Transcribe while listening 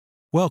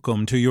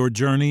Welcome to your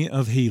journey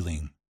of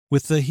healing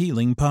with the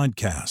Healing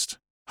Podcast,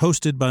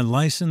 hosted by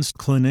licensed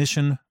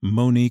clinician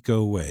Monique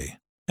Owe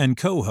and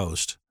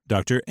co-host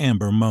Dr.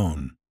 Amber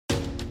Mohn.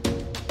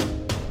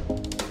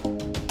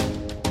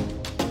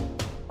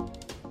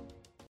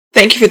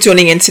 Thank you for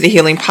tuning into the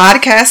Healing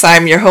Podcast. I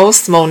am your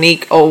host,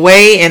 Monique Owe,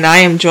 and I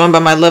am joined by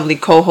my lovely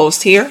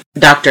co-host here,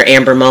 Dr.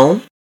 Amber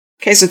Mohn.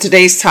 Okay, so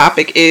today's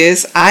topic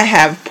is I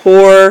have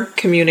poor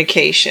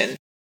communication.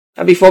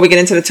 Before we get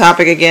into the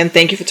topic again,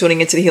 thank you for tuning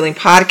into the Healing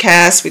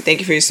Podcast. We thank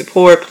you for your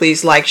support.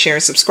 Please like, share,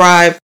 and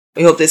subscribe.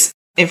 We hope this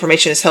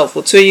information is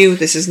helpful to you.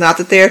 This is not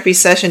the therapy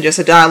session, just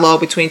a dialogue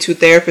between two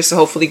therapists to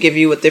hopefully give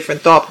you a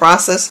different thought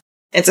process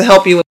and to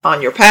help you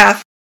on your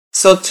path.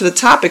 So to the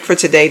topic for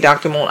today,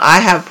 Dr. Mohn,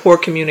 I have poor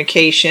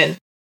communication.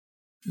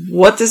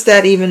 What does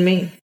that even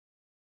mean?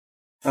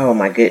 Oh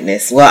my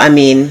goodness. Well,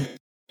 when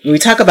we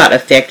talk about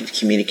effective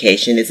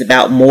communication, it's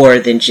about more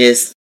than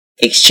just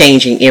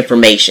exchanging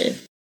information.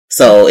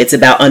 So it's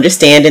about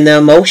understanding the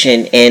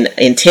emotion and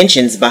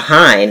intentions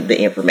behind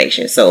the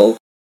information. So,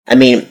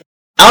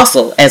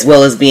 also, as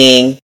well as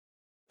being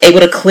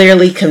able to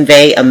clearly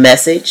convey a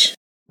message,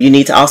 you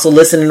need to also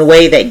listen in a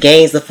way that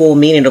gains the full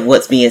meaning of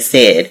what's being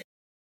said.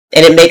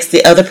 And it makes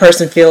the other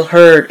person feel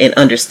heard and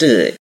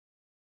understood.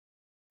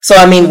 So,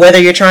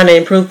 whether you're trying to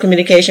improve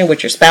communication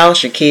with your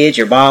spouse, your kids,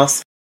 your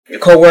boss,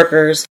 your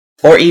coworkers,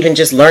 or even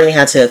just learning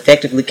how to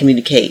effectively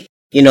communicate,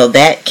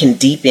 that can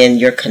deepen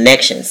your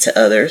connections to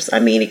others.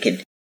 It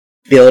could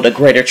build a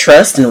greater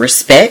trust and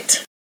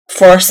respect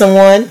for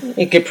someone.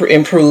 It could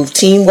improve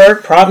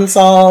teamwork, problem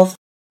solve,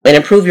 and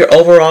improve your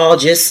overall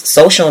just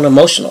social and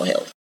emotional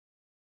health.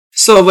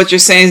 So what you're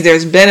saying is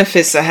there's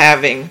benefits to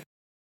having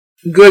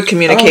good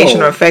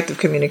communication or effective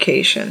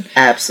communication.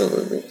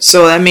 Absolutely.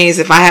 So that means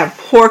if I have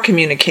poor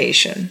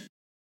communication,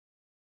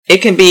 it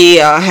can be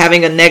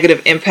having a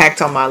negative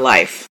impact on my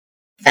life.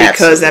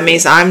 Because that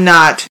means I'm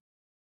not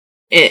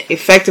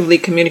effectively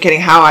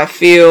communicating how I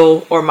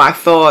feel or my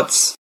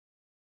thoughts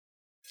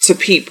to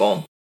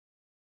people.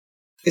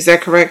 Is that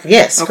correct?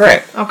 Yes, okay.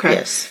 Correct. Okay.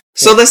 Yes.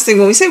 So let's think,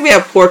 when we say we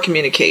have poor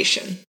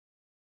communication,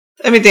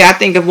 when I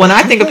think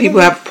of people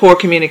who have poor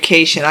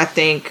communication, I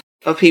think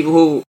of people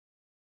who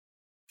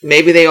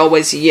maybe they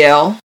always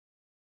yell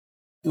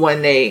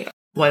when they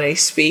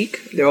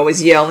speak. They're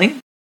always yelling.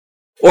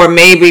 Or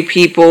maybe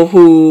people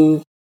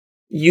who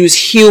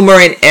use humor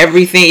in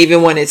everything,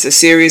 even when it's a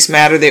serious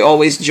matter. They're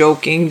always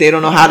joking. They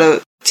don't know how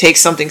to take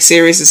something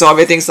serious, and so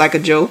everything's like a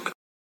joke.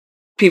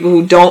 People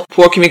who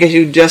poor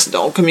communication, who just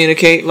don't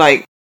communicate.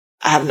 Like,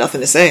 I have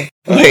nothing to say.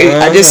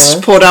 I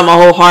just pulled out my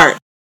whole heart.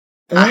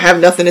 I have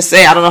nothing to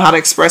say. I don't know how to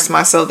express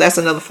myself. That's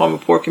another form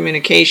of poor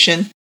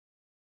communication.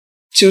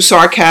 Too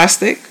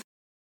sarcastic.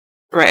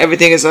 Right,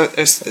 everything is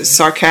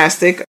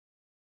sarcastic.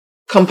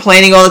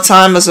 Complaining all the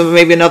time is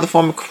maybe another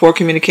form of poor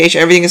communication.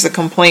 Everything is a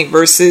complaint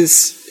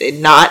versus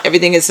not.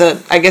 Everything is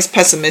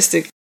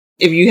pessimistic.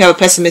 If you have a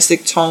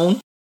pessimistic tone,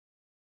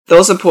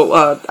 those are poor.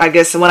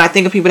 When I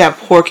think of people that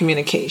have poor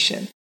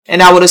communication,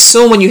 and I would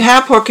assume when you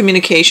have poor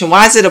communication,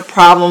 why is it a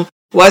problem?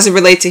 Why does it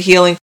relate to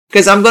healing?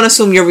 Because I'm going to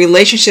assume your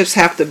relationships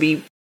have to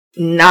be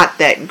not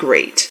that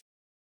great.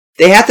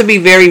 They have to be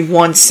very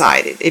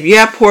one-sided. If you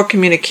have poor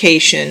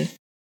communication,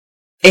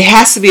 it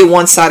has to be a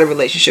one-sided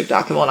relationship,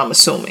 Dr. Mohn, I'm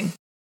assuming.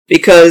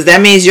 Because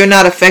that means you're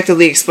not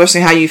effectively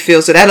expressing how you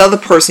feel. So that other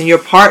person, your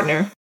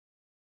partner,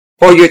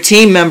 or your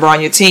team member on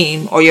your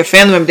team, or your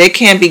family member, they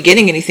can't be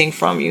getting anything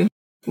from you.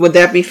 Would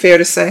that be fair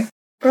to say?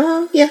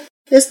 Yeah,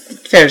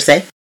 it's fair to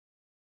say.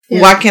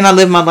 Yeah. Why can't I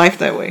live my life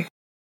that way?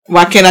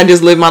 Why can't I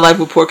just live my life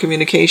with poor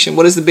communication?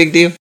 What is the big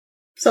deal?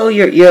 So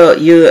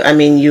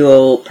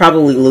you'll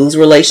probably lose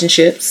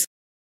relationships.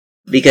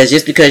 Because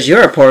just because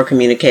you're a poor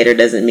communicator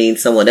doesn't mean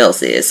someone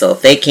else is. So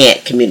if they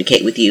can't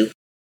communicate with you,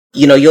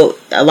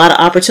 a lot of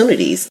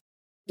opportunities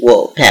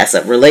will pass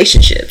up.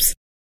 Relationships.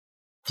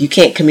 If you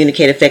can't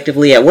communicate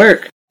effectively at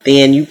work,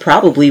 then you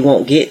probably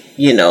won't get,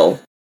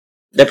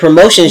 the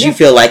promotions you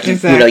feel like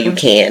exactly. You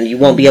can. You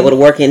won't be able to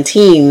work in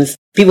teams.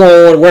 People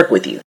won't want to work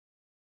with you.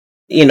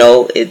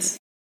 It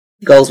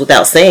goes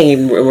without saying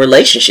in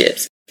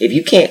relationships. If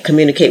you can't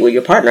communicate with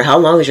your partner, how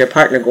long is your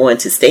partner going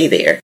to stay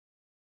there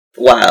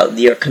while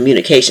your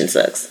communication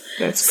sucks?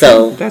 That's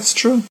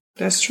true.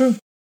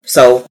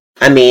 So,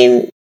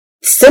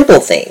 simple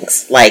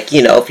things like,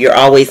 if you're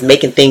always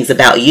making things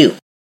about you,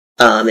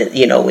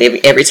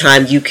 every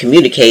time you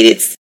communicate,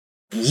 it's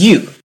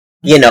you,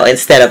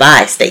 instead of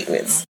I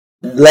statements,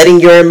 letting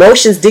your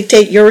emotions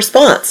dictate your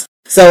response.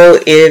 So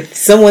if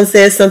someone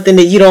says something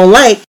that you don't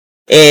like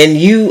and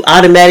you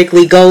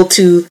automatically go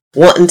to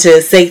wanting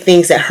to say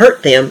things that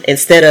hurt them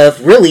instead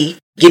of really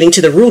getting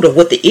to the root of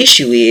what the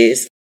issue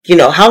is,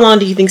 how long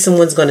do you think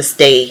someone's going to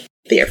stay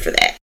there for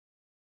that?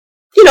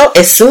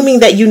 Assuming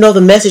that you know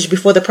the message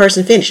before the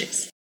person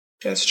finishes.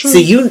 That's true.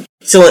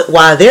 So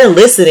while they're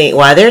listening,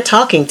 while they're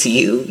talking to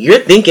you, you're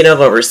thinking of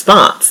a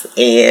response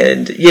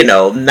and,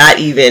 not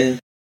even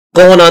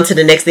going on to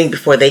the next thing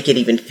before they could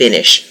even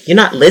finish. You're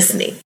not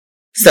listening.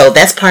 So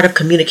that's part of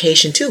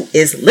communication too,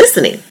 is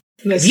listening.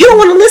 If you don't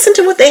want to listen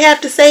to what they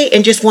have to say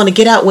and just want to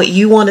get out what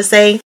you want to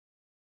say,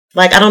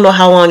 like, I don't know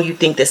how long you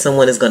think that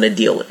someone is going to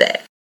deal with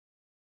that.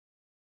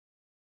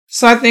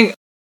 So I think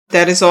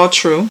that is all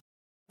true.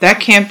 That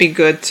can't be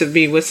good to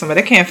be with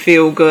somebody. That can't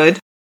feel good.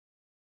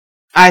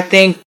 I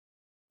think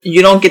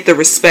you don't get the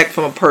respect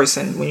from a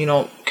person when you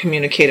don't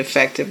communicate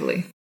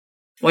effectively.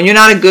 When you're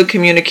not a good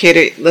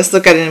communicator, let's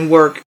look at it in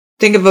work.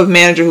 Think of a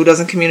manager who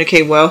doesn't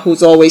communicate well,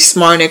 who's always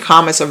smart in their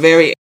comments,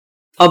 a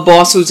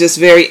boss who's just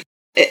very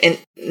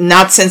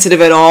not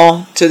sensitive at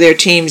all to their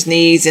team's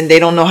needs, and they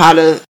don't know how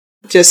to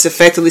just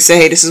effectively say,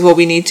 hey, this is what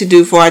we need to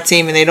do for our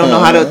team, and they don't know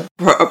how to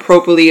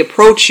appropriately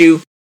approach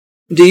you.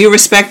 Do you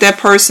respect that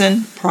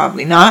person?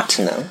 Probably not.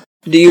 No.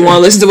 Do you want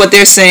to listen to what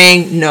they're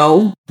saying?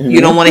 No. You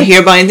don't want to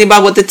hear about anything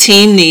about what the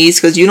team needs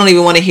because you don't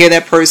even want to hear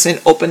that person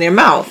open their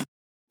mouth.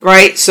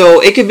 Right?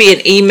 So it could be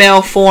an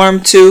email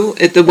form too.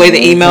 If the way the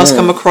emails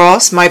come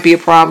across might be a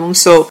problem.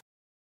 So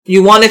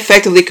you want to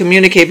effectively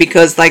communicate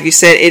because, like you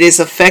said, it is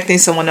affecting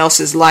someone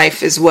else's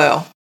life as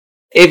well.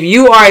 If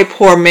you are a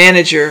poor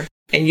manager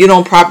and you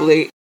don't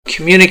properly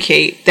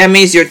communicate, that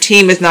means your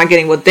team is not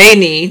getting what they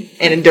need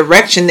and the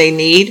direction they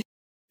need.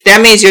 That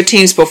means your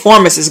team's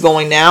performance is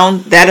going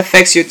down. That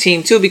affects your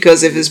team too,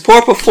 because if it's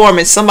poor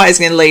performance, somebody's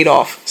getting laid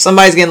off.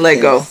 Somebody's getting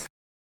let go.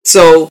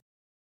 So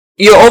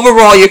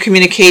your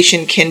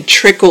communication can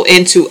trickle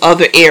into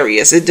other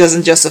areas. It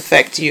doesn't just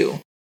affect you.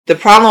 The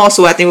problem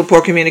also, I think, with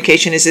poor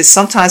communication is it's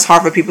sometimes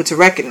hard for people to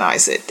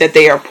recognize it, that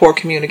they are a poor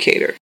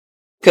communicator,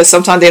 because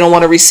sometimes they don't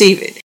want to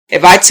receive it.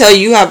 If I tell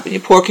you have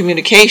poor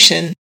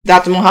communication,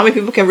 Dr. Mohn, how many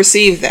people can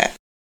receive that?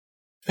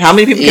 How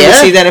many people can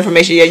receive that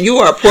information? Yeah, you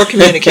are a poor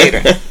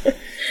communicator.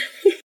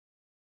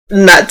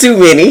 Not too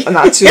many.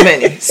 Not too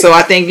many. So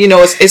I think,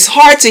 it's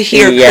hard to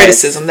hear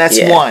criticism. That's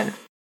one.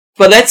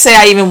 But let's say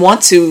I even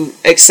want to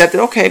accept it.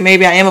 Okay,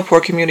 maybe I am a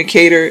poor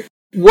communicator.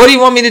 What do you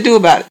want me to do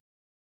about it?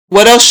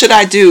 What else should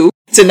I do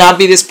to not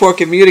be this poor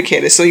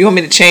communicator? So you want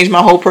me to change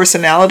my whole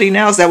personality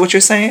now? Is that what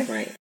you're saying?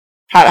 Right.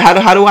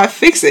 How do I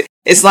fix it?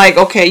 It's like,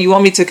 okay, you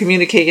want me to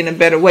communicate in a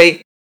better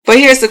way. But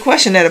here's the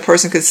question that a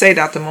person could say,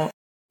 Dr. Mohn.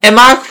 Am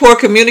I a poor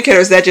communicator?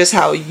 Or is that just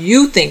how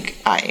you think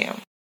I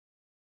am?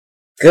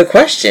 Good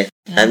question.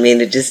 I mean,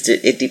 it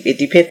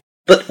depends.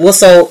 But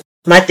so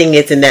my thing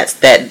is, and that's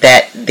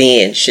that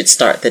then should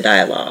start the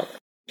dialogue.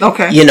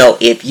 Okay.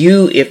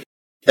 If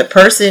the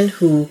person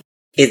who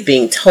is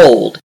being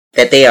told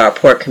that they are a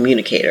poor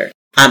communicator,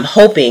 I'm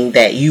hoping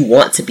that you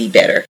want to be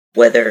better.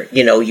 Whether,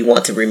 you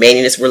want to remain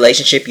in this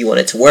relationship, you want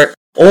it to work,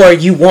 or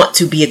you want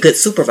to be a good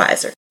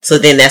supervisor. So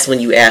then that's when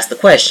you ask the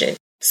question.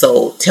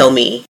 So tell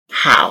me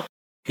how.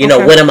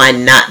 What am I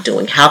not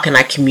doing? How can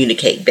I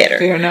communicate better?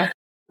 Fair enough.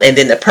 And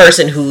then the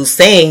person who's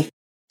saying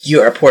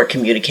you're a poor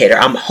communicator,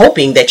 I'm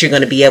hoping that you're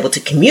going to be able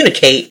to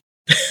communicate.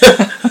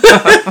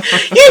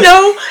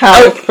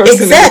 How a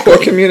person is a poor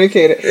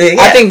communicator. Yeah.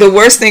 I think the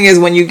worst thing is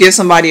when you give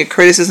somebody a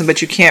criticism,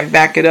 but you can't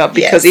back it up.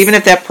 Because even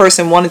if that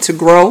person wanted to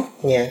grow,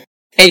 and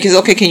because,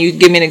 okay, can you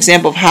give me an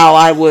example of how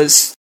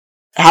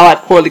I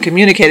poorly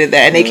communicated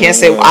that? And they can't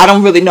say, well, I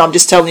don't really know. I'm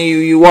just telling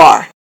you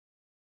are.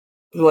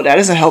 Well, that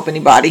doesn't help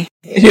anybody.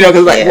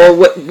 Because well,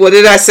 what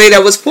did I say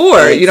that was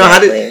poor?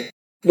 Exactly.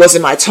 Was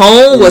it my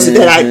tone? Was it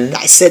that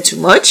I said too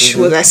much?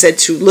 Was I said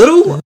too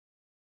little?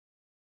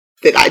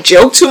 Did I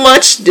joke too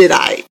much? Was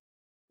I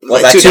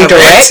too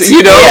direct?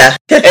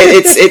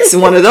 It's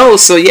one of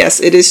those. So yes,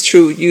 it is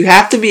true. You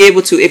have to be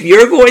able to, if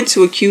you're going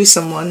to accuse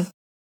someone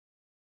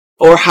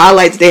or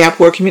highlight that they have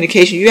poor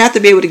communication, you have to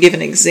be able to give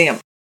an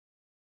example.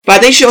 But I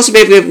think you should also be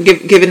able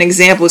to give an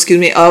example,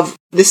 of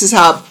this is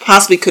how it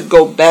possibly could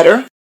go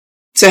better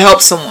to help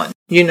someone,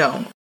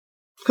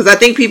 Because I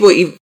think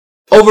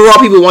overall,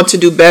 people want to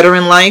do better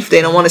in life.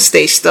 They don't want to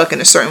stay stuck in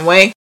a certain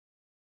way.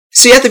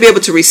 So you have to be able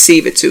to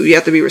receive it too. You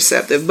have to be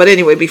receptive. But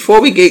anyway, before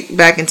we get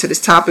back into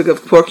this topic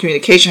of poor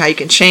communication, how you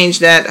can change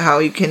that, how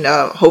you can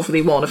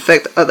hopefully won't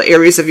affect other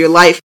areas of your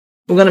life,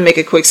 we're going to make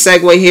a quick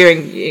segue here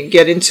and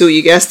get into,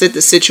 you guessed it,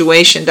 the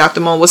situation.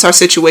 Dr. Mohn, what's our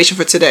situation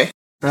for today?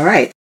 All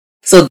right.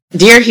 So,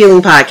 Dear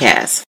Healing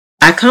Podcast,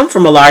 I come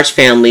from a large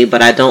family,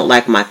 but I don't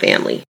like my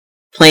family.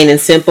 Plain and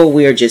simple,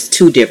 we are just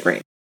too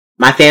different.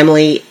 My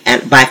family,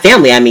 and by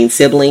family I mean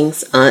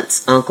siblings,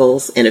 aunts,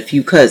 uncles, and a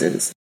few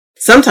cousins.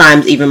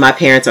 Sometimes even my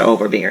parents are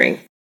overbearing.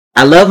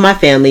 I love my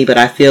family, but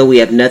I feel we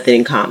have nothing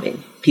in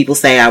common. People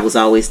say I was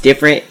always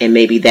different, and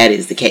maybe that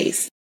is the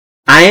case.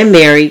 I am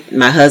married.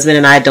 My husband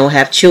and I don't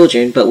have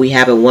children, but we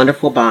have a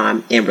wonderful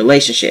bond and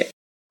relationship.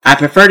 I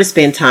prefer to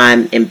spend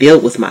time and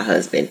build with my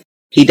husband.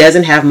 He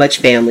doesn't have much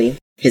family.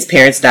 His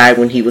parents died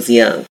when he was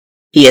young.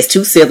 He has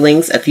 2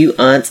 siblings, a few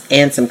aunts,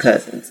 and some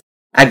cousins.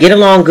 I get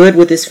along good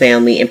with his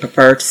family and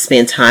prefer to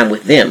spend time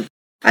with them.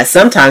 I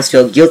sometimes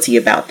feel guilty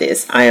about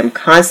this. I am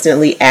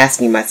constantly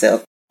asking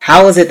myself,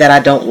 how is it that I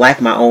don't like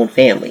my own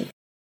family?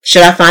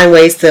 Should I find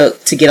ways to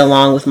get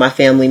along with my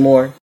family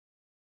more?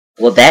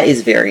 Well, that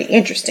is very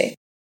interesting.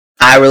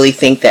 I really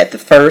think that the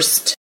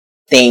first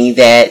thing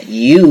that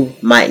you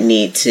might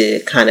need to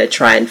kind of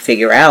try and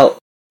figure out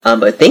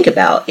or think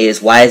about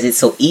is, why is it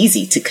so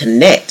easy to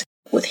connect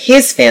with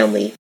his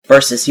family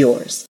versus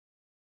yours?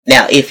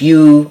 Now,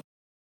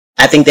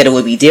 I think that it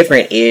would be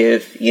different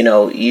if,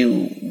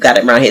 you got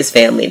around his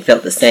family and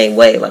felt the same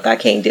way. Like, I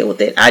can't deal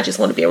with it. I just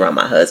want to be around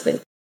my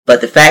husband.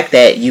 But the fact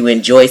that you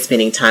enjoy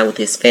spending time with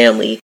his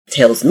family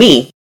tells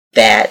me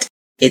that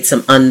it's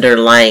some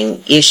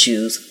underlying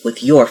issues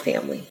with your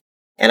family.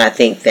 And I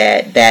think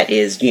that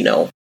is,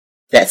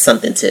 that's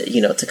something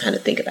to kind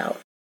of think about.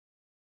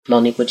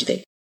 Monique, what'd you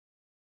think?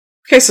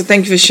 Okay, so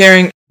thank you for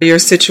sharing your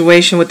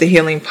situation with the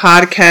Healing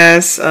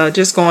Podcast.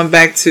 Just going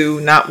back to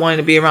not wanting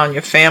to be around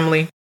your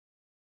family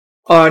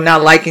or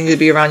not liking to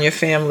be around your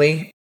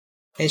family.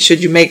 And should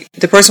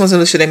the person wants to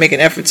know, should they make an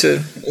effort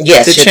to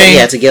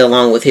change? To get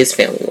along with his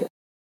family.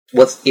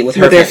 With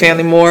their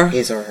family more?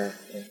 His or her.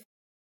 Yeah.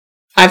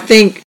 I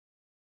think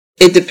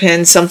it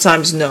depends.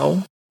 Sometimes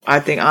no. I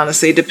think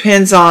honestly, it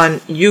depends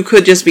on, you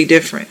could just be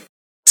different.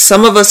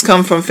 Some of us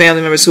come from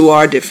family members who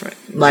are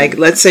different. Like,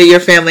 let's say your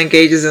family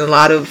engages in a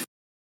lot of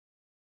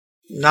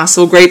not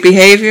so great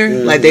behavior.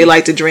 Mm-hmm. Like, they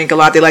like to drink a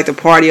lot. They like to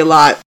party a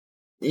lot.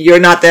 You're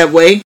not that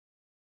way.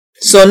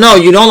 So, no,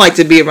 you don't like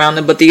to be around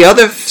them. But the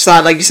other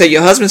side, like you said,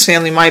 your husband's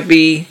family might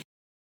be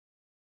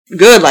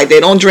good. Like, they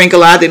don't drink a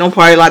lot. They don't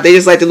party a lot. They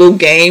just like the little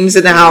games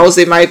in the house.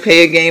 They might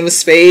play a game of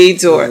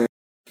spades, or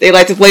they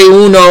like to play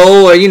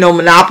Uno or,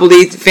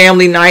 Monopoly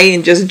family night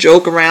and just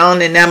joke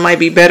around. And that might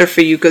be better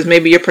for you because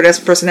maybe your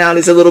personality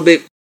is a little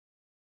bit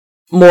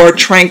more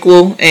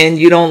tranquil and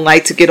you don't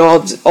like to get all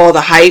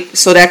the hype.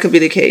 So that could be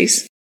the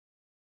case.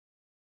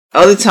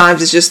 Other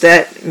times it's just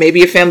that maybe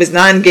your family's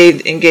not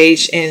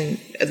engaged in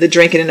the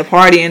drinking and the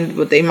partying,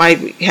 but they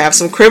might have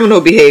some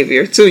criminal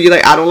behavior too. You're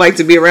like, I don't like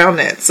to be around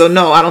that. So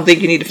no, I don't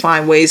think you need to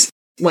find ways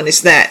when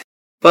it's that.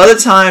 But other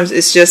times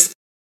it's just,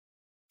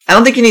 I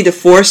don't think you need to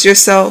force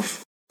yourself.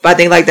 But I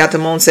think, like Dr.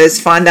 Mohn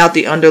says, find out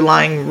the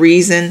underlying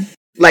reason.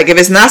 Like, if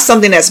it's not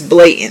something that's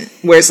blatant,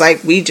 where it's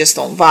like, we just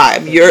don't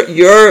vibe.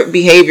 Your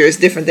behavior is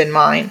different than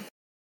mine.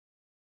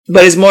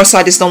 But it's more so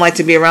I just don't like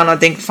to be around. I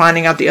think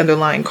finding out the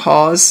underlying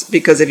cause.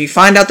 Because if you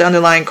find out the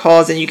underlying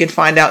cause, then you can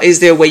find out, is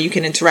there a way you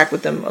can interact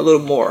with them a little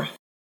more?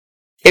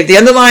 If the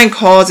underlying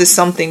cause is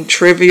something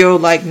trivial,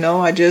 like, no,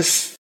 I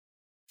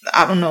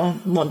don't know,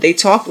 well, they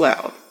talk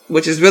loud,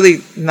 which is really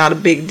not a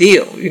big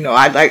deal.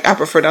 I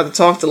prefer not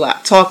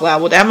to talk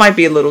loud. Well, that might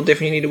be a little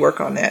different. You need to work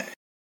on that.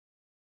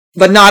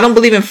 But no, I don't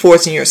believe in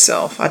forcing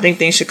yourself. I think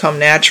things should come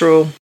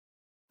natural.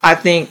 I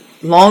think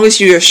long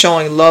as you are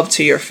showing love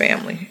to your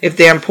family, if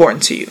they're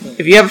important to you.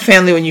 If you have a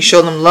family, when you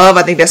show them love,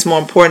 I think that's more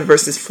important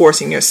versus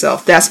forcing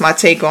yourself. That's my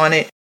take on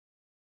it.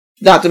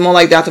 Dr.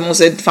 Mohn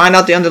said, find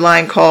out the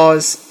underlying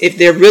cause. If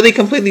they're really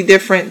completely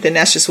different, then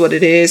that's just what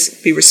it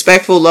is. Be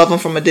respectful, love them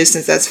from a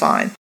distance, that's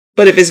fine.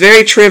 But if it's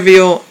very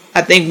trivial,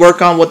 I think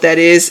work on what that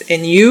is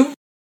in you,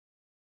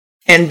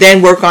 and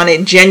then work on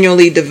it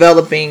genuinely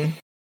developing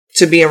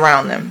to be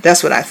around them.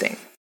 That's what I think.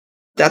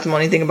 Dr.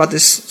 Mohn, anything about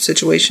this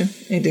situation?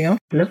 Anything else?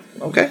 No.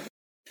 Okay.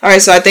 All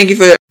right, so I thank you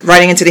for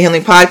writing into the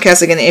Healing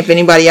Podcast. Again, if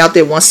anybody out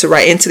there wants to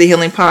write into the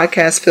Healing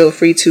Podcast, feel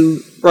free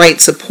to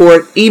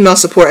email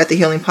support at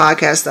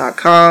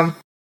thehealingpodcast.com.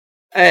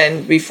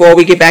 And before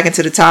we get back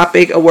into the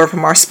topic, a word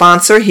from our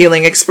sponsor,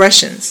 Healing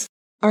Expressions.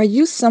 Are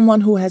you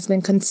someone who has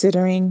been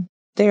considering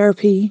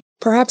therapy?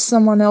 Perhaps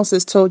someone else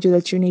has told you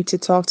that you need to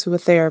talk to a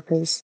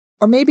therapist.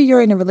 Or maybe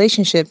you're in a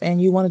relationship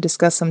and you want to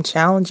discuss some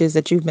challenges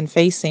that you've been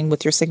facing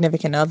with your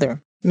significant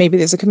other. Maybe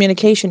there's a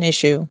communication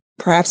issue,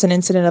 perhaps an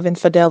incident of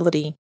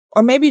infidelity.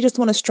 Or maybe you just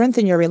want to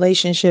strengthen your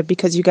relationship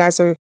because you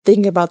guys are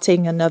thinking about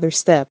taking another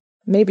step.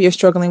 Maybe you're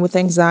struggling with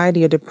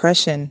anxiety or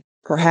depression,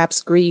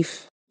 perhaps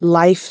grief,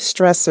 life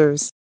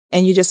stressors,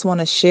 and you just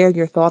want to share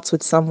your thoughts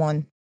with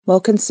someone.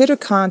 Well, consider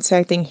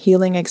contacting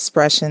Healing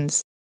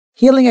Expressions.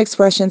 Healing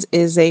Expressions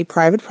is a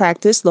private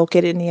practice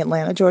located in the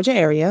Atlanta, Georgia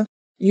area.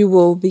 You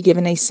will be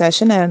given a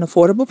session at an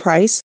affordable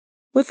price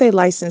with a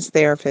licensed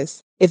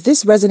therapist. If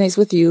this resonates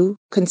with you,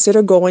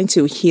 consider going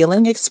to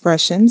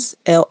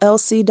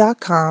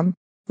healingexpressionsllc.com,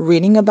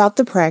 reading about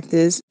the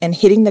practice, and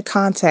hitting the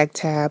contact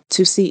tab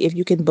to see if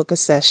you can book a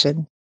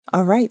session.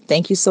 All right.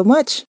 Thank you so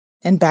much.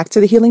 And back to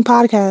the Healing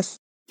Podcast.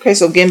 Okay,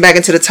 so getting back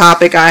into the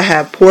topic, I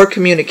have poor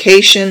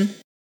communication.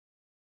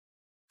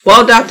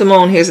 Well, Dr.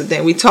 Mohn, here's the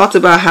thing. We talked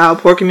about how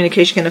poor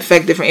communication can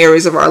affect different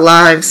areas of our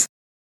lives,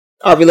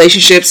 our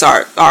relationships,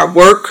 our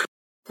work,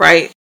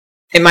 right?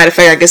 It might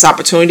affect, I guess,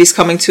 opportunities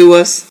coming to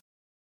us.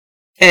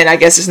 And I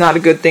guess it's not a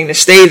good thing to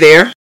stay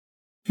there.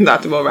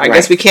 Dr. Mohn, I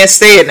guess we can't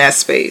stay in that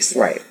space.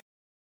 Right.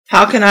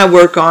 How can I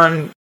work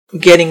on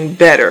getting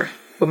better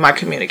with my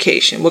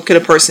communication? What could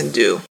a person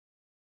do?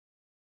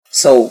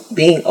 So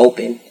being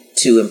open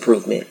to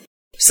improvement.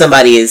 If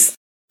somebody is,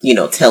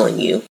 telling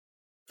you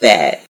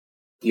that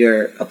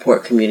you're a poor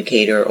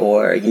communicator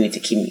or you need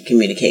to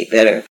communicate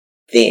better,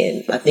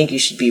 then I think you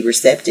should be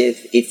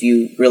receptive if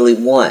you really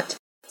want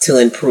to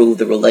improve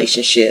the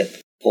relationship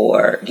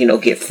or,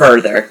 get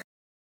further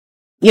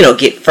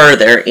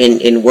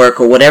in work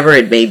or whatever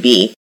it may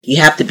be.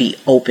 You have to be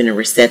open and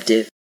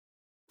receptive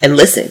and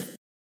listen,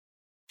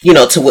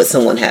 to what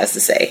someone has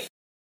to say.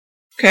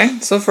 Okay,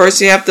 so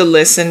first you have to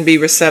listen, be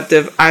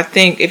receptive. I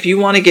think if you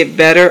want to get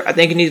better, I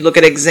think you need to look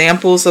at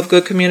examples of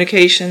good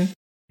communication.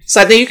 So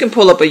I think you can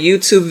pull up a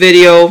YouTube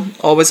video,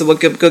 always what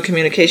good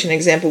communication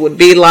example would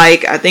be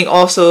like. I think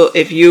also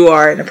if you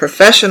are in a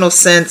professional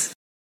sense,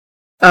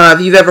 if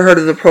you've ever heard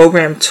of the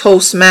program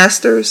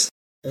Toastmasters,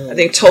 I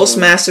think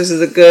Toastmasters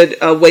is a good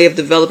way of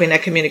developing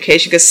that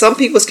communication, because some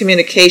people's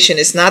communication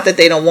is not that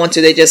they don't want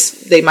to,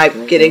 they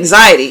might get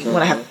anxiety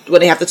when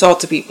they have to talk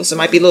to people. So it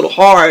might be a little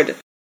hard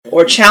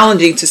or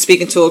challenging to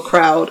speak into a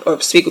crowd or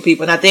speak with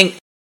people. And I think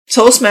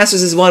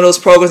Toastmasters is one of those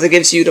programs that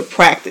gives you the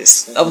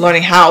practice of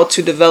learning how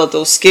to develop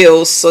those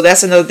skills. So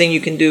that's another thing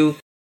you can do,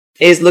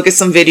 is look at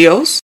some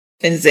videos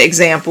and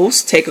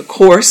examples, take a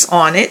course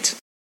on it.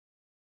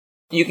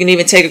 You can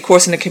even take a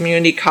course in a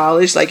community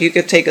college. Like you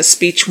could take a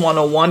speech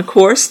 101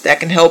 course that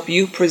can help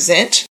you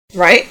present,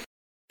 right?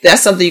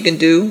 That's something you can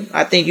do.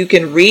 I think you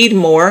can read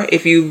more.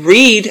 If you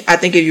read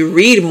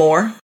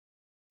more,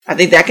 I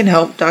think that can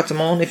help, Dr.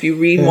 Mohn. If you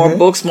read more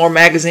books, more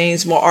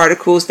magazines, more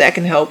articles, that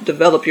can help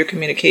develop your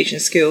communication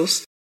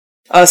skills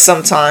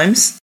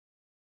sometimes.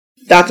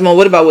 Dr. Mohn,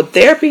 what about, would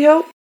therapy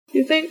help,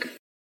 you think?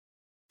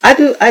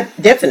 I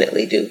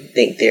definitely do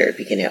think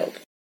therapy can help.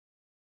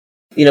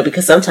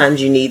 Because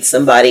sometimes you need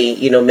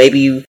somebody,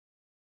 maybe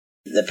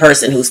the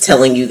person who's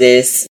telling you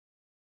this,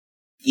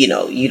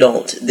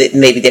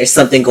 maybe there's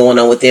something going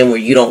on with them where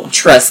you don't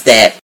trust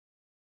that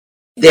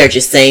they're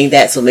just saying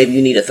that. So maybe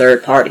you need a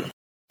third party.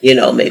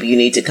 Maybe you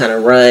need to kind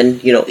of run,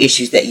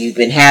 issues that you've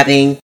been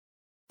having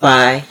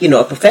by,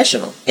 a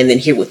professional, and then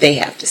hear what they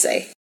have to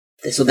say.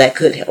 So that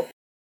could help.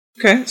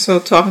 Okay, so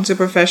talking to a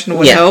professional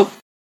would help.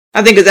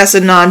 I think that's a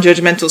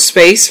non-judgmental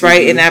space,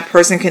 right? And that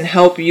person can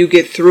help you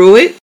get through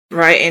it,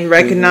 right? And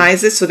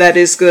recognize it. So that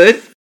is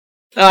good.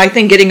 I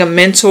think getting a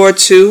mentor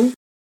too.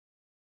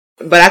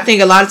 But I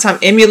think a lot of time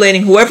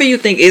emulating whoever you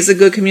think is a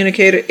good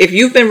communicator. If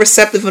you've been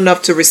receptive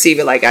enough to receive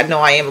it, like I know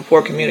I am a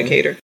poor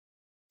communicator.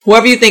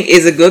 Whoever you think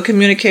is a good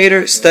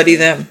communicator, study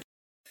them.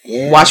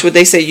 Yeah. Watch what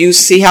they say.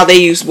 See how they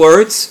use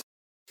words.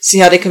 See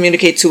how they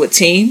communicate to a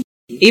team.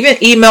 Even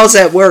emails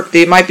at work.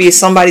 There might be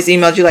somebody's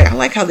email you like, I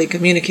like how they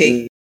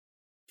communicate.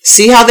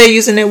 See how they're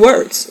using their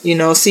words.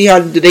 See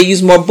how do they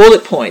use more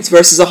bullet points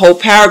versus a whole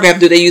paragraph.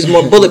 Do they use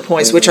more bullet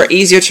points, which are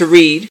easier to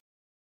read?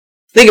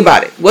 Think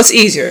about it. What's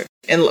easier?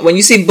 And when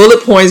you see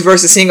bullet points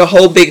versus seeing a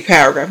whole big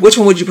paragraph, which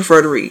one would you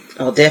prefer to read?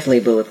 Oh,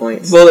 definitely bullet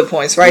points. Bullet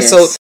points, right? Yes.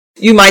 So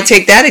you might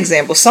take that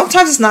example.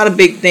 Sometimes it's not a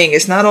big thing.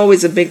 It's not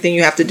always a big thing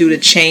you have to do to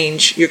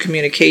change your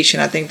communication.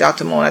 I think,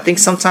 Dr. Mohn, I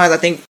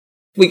think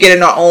we get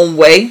in our own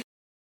way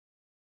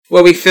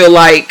where we feel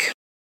like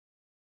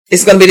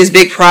it's going to be this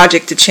big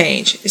project to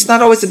change. It's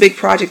not always a big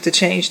project to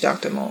change,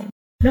 Dr. Mohn.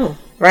 No.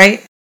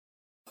 Right?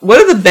 What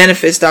are the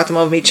benefits, Dr.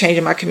 Mohn, of me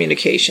changing my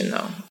communication,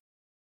 though?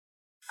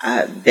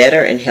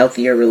 Better and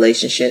healthier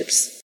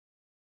relationships.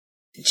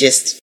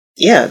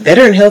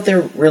 Better and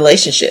healthier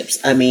relationships.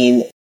 I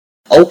mean,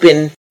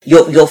 open.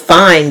 You'll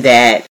find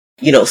that,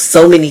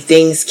 so many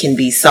things can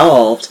be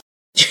solved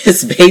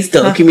just based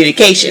on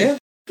communication. Yeah.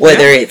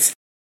 Whether it's,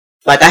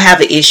 like I have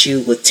an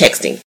issue with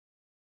texting.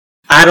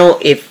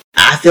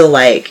 I feel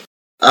like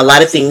a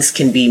lot of things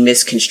can be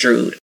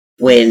misconstrued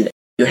when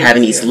you're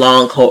having these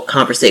long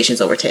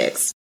conversations over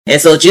text. And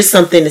so just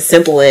something as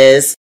simple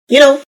as,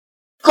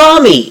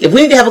 call me. If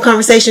we need to have a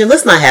conversation,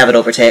 let's not have it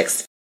over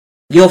text.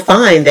 You'll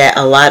find that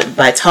a lot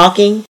by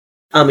talking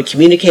and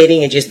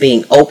communicating and just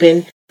being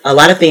open, a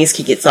lot of things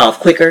can get solved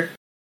quicker,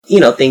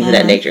 things of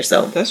that nature.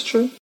 So that's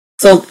true.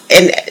 So,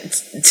 and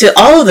to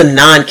all of the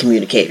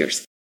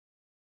non-communicators,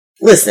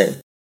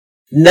 listen,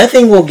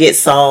 nothing will get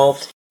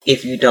solved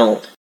if you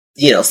don't,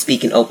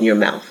 speak and open your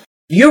mouth.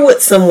 If you're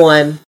with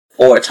someone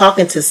or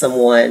talking to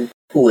someone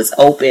who is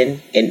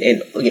open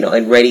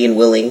and ready and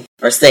willing,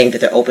 or saying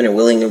that they're open and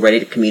willing and ready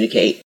to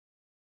communicate,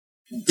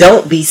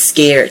 don't be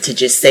scared to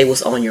just say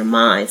what's on your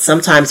mind.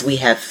 Sometimes we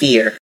have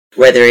fear,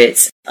 whether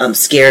it's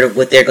scared of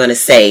what they're going to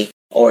say,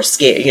 or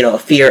scared, a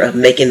fear of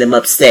making them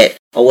upset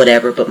or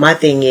whatever. But my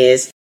thing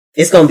is,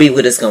 it's going to be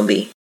what it's going to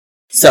be.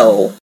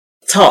 So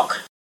talk.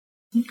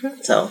 Okay.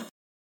 So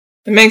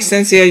it makes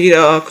sense.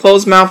 Yeah, a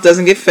closed mouth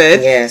doesn't get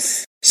fed.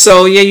 Yes.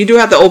 So yeah, you do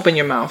have to open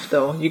your mouth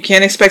though. You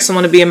can't expect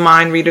someone to be a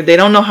mind reader. They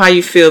don't know how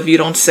you feel if you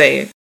don't say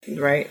it,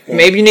 right? Yeah.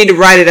 Maybe you need to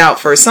write it out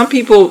first. Some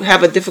people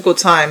have a difficult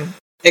time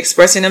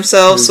expressing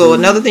themselves. So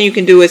another thing you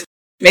can do is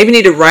maybe you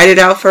need to write it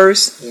out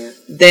first,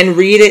 then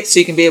read it so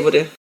you can be able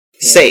to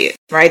say it,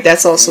 right?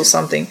 That's also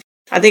something.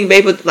 I think,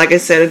 like I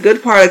said, a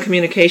good part of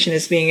communication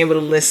is being able to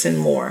listen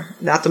more.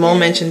 Dr. Mohn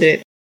mentioned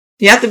it.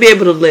 You have to be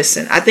able to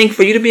listen. I think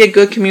for you to be a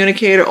good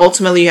communicator,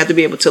 ultimately you have to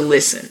be able to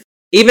listen.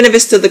 Even if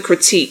it's to the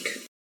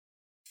critique,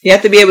 you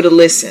have to be able to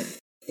listen.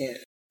 Yeah.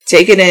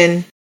 Take it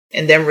in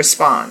and then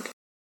respond.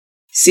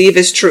 See if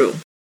it's true.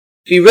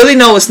 If you really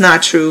know it's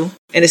not true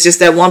and it's just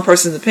that one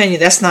person's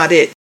opinion, that's not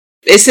it.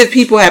 It's if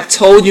people have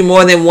told you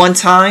more than one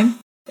time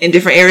in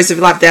different areas of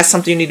your life, that's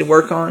something you need to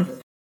work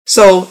on.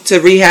 So to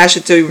rehash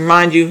it, to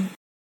remind you,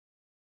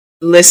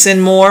 listen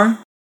more,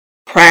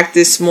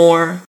 practice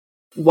more,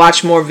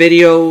 watch more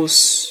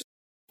videos,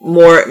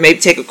 more, maybe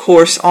take a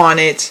course on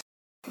it.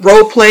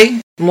 Role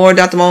play more,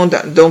 Dr. Mohn.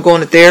 Don't go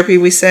into therapy,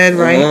 we said,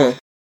 right? Mm-hmm.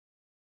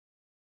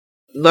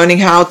 Learning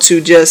how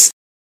to just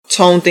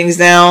tone things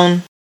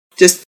down.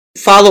 Just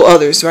follow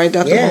others, right,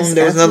 Dr. Mohn?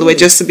 There was another way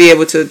just to be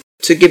able to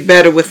get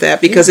better with that,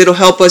 because it'll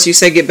help us, you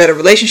said, get better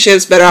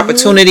relationships, better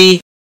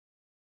opportunity.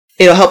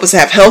 It'll help us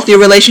have healthier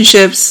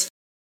relationships.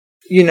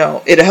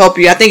 It'll help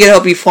you. I think it'll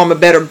help you form a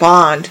better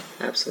bond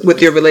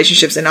with your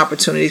relationships and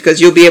opportunities,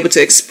 because you'll be able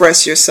to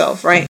express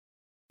yourself, right?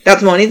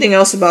 Dr. Mohn, anything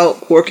else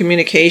about poor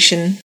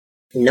communication?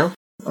 No.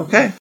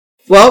 Okay.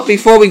 Well,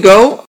 before we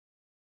go,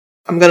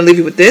 I'm going to leave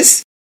you with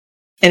this.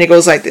 And it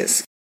goes like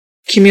this.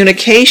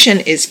 Communication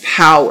is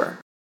power.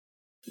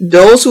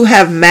 Those who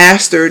have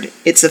mastered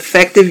its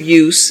effective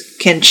use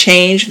can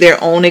change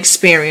their own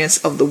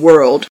experience of the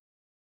world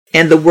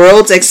and the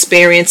world's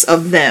experience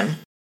of them.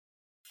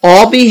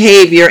 All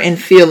behavior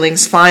and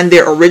feelings find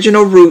their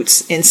original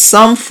roots in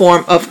some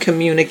form of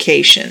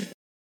communication.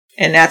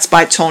 And that's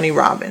by Tony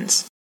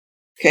Robbins.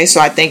 Okay,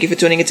 so I thank you for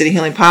tuning into the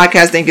Healing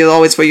Podcast. Thank you as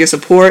always for your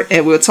support,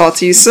 and we'll talk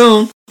to you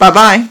soon.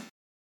 Bye-bye.